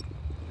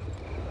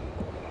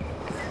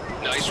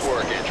 Nice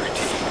work, entry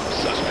team.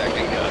 Suspect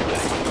in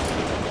contact.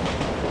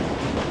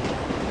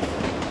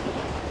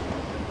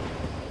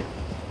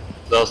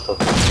 Dostał.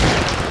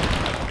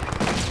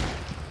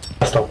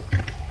 Dostał.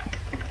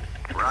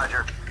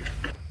 Roger.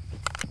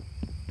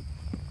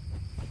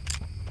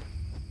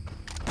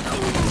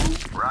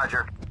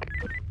 Roger.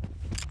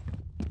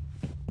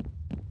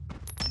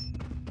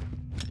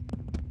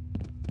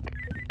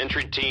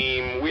 Entry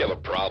team, we have a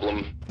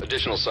problem.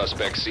 Additional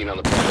suspects seen on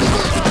the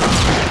premises.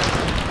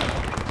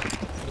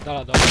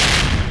 Wydala do.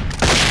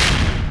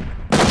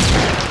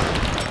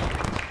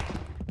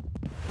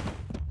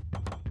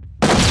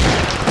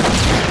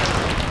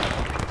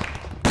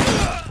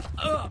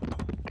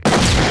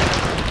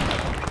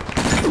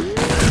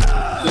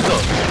 No co?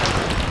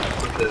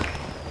 Co to jest?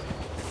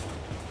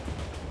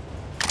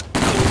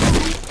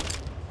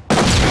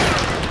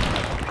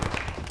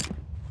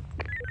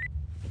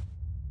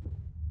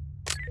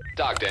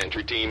 Dock to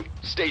entry team,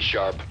 stay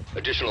sharp.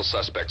 Additional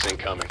suspects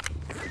incoming.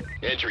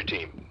 Entry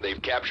team,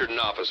 they've captured an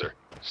officer.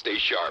 Stay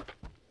sharp.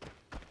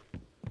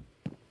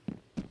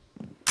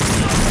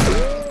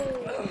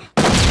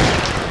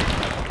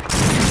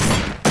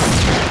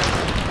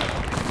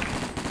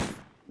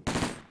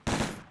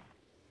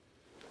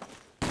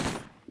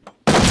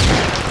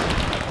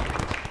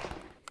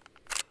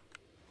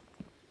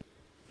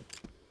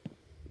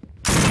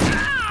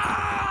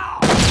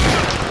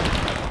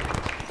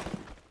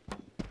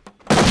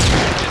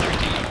 Entry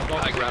team,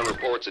 high ground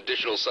reports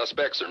additional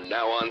suspects are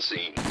now on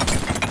scene.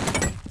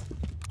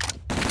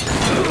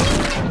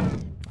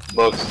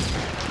 Box.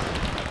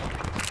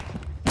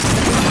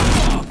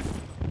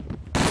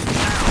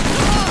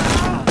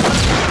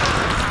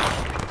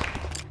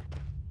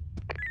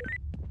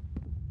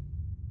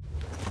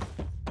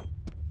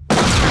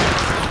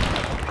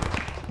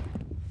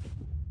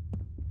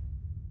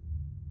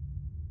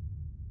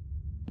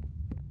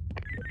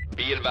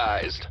 Be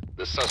advised,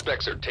 the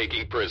suspects are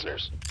taking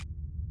prisoners.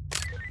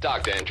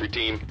 Dock to entry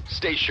team,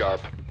 stay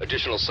sharp.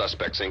 Additional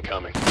suspects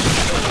incoming.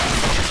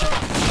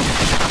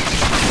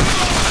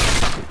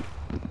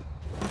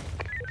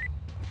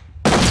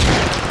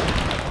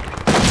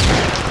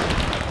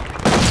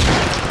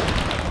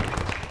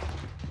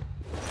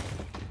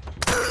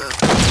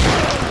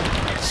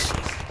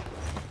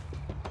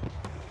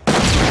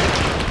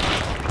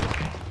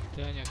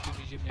 Ten jak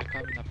tymi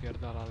ziemniakami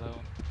napierdala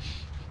Leon.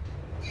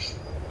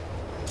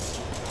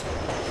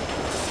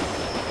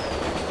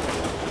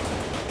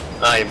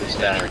 A i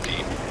myślałem. Entry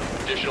team,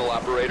 additional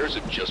operators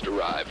have just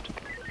arrived.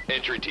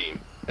 Entry team,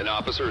 an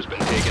officer has been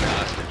taken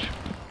hostage.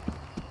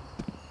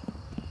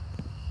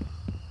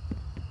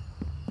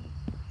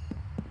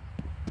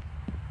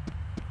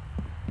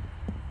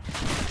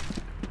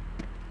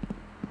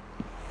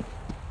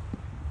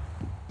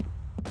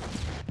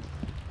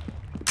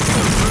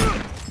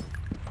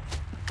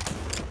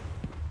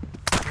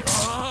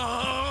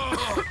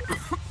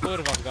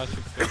 Kurwa zgasił.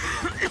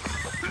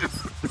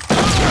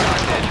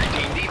 Entry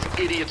team,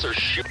 these idiots are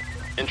shooting.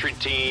 Entry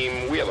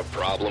team, we have a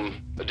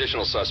problem.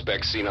 Additional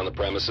suspects seen on the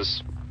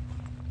premises.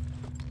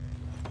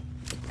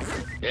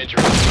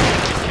 Entry team,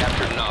 we've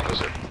captured an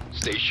officer.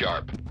 Stay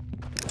sharp.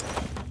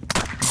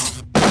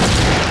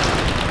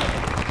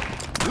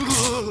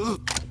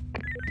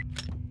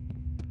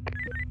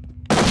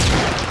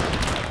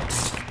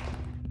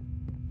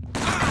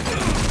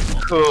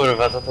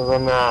 Kurwa, co to za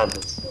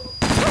nadus?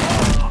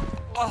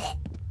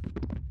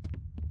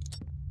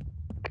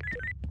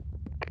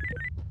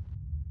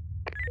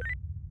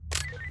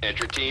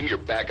 Entry team, your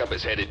backup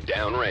is headed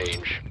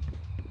downrange.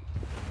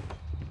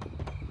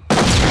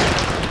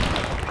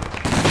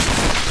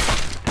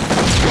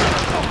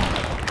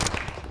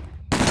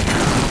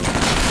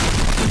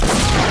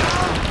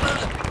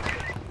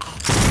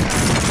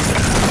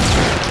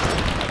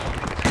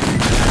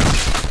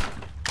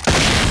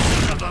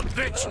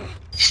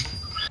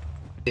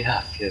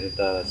 Ja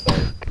pierdolę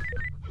sobie.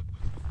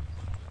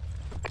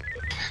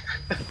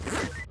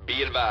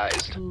 Be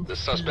advised, the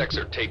suspects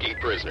are taking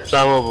prisoners.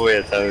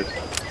 Samobuję cały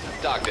czas.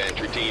 Dock to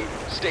entry team,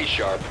 stay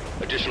sharp.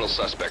 Additional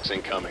suspects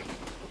incoming.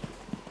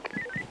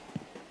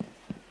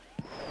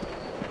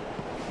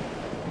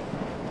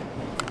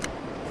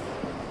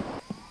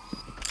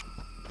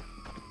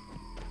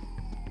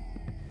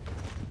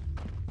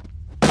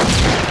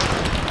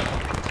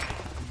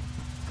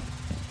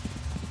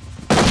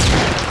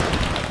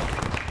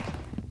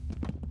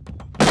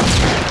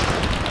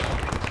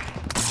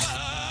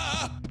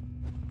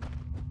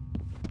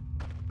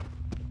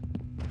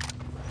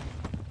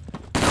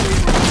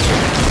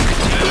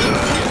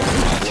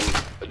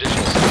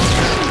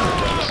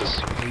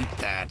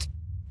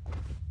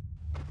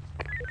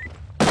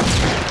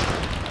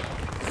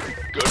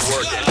 Good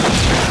work, entry team.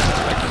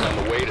 Suspect is on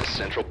the way to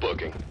central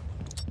booking.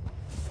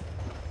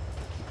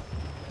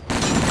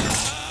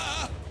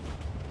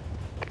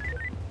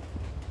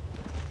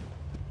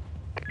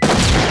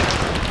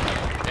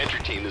 Entry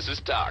team, this is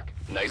Doc.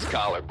 Nice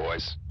collar,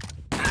 boys.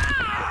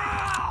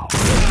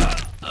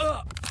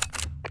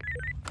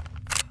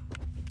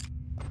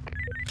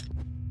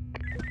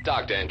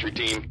 Doc to entry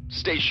team.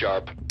 Stay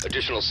sharp.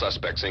 Additional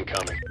suspects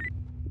incoming.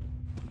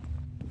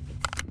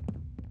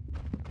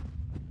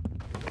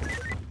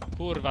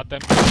 Kurwa, ten...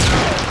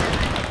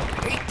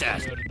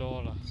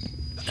 Pierdolę.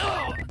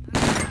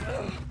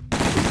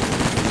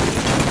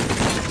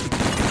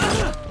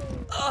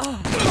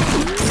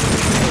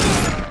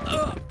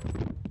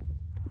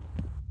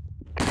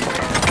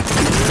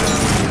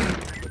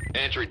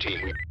 Entry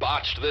team, we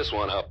botched this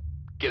one up.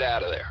 Get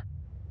out of there.